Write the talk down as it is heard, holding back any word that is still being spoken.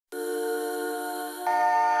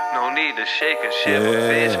No need to shake and shiver,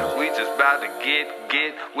 bitch. We just about to get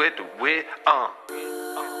with the wit,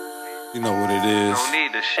 You know what it is. No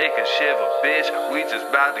need to shake and shiver, bitch. We just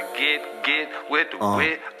about to get with the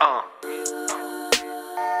wit,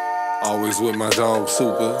 Always with my dog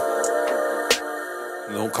Super.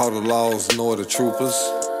 Don't call the laws nor the troopers.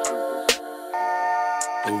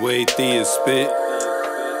 The way Thea spit,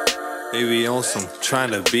 they be on some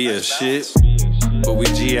trying to be a shit. But we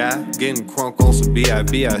GI, getting crunk on some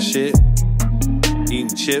BI shit.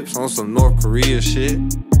 Eating chips on some North Korea shit.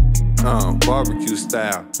 Barbecue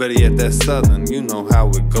style, better yet that southern. You know how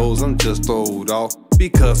it goes, I'm just old off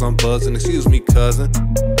because I'm buzzing, excuse me cousin.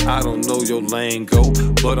 I don't know your lingo,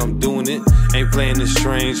 but I'm doing it. Ain't playing it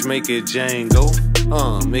strange, make it Django.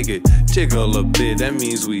 Make it jiggle a bit, that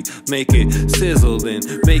means we make it sizzle and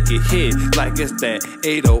make it hit like it's that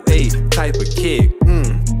 808 type of kick.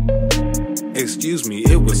 Excuse me,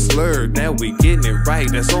 it was slurred, now we getting it right,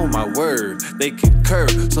 that's on my word. They concur,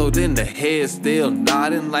 so then the head still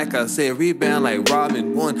nodding. Like I said, rebound like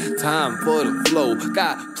Robin, one time for the flow.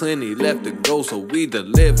 Got plenty left to go, so we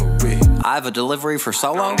deliver it. I have a delivery for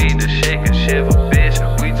Solo. No need to shake and shiver,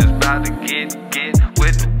 bitch. We just about to get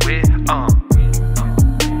with the wit,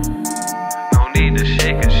 No need to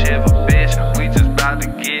shake and shiver, bitch. We just about to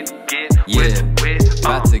get with the wit,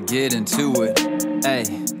 About to get into it,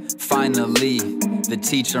 ayy. Finally, the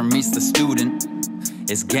teacher meets the student.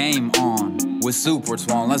 It's game on with Super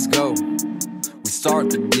Twan, let's go. We start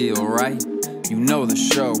the deal, right? You know the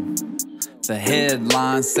show. The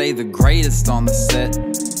headlines say the greatest on the set.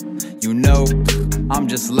 You know, I'm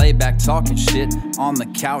just laid back talking shit on the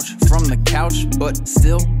couch, from the couch, but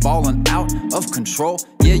still ballin' out of control.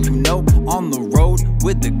 Yeah, you know, on the road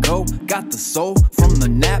with the go, got the soul from the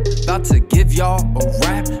nap. About to give y'all a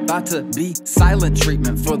rap, about to be silent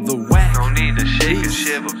treatment for the whack. No need to shake and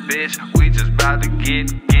shiver, bitch. We just about to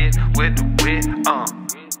get with the wit,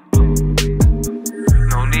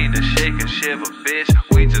 No need to shake and shiver, bitch.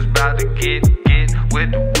 We just about to get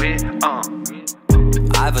with the wit,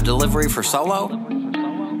 I have a delivery for Solo.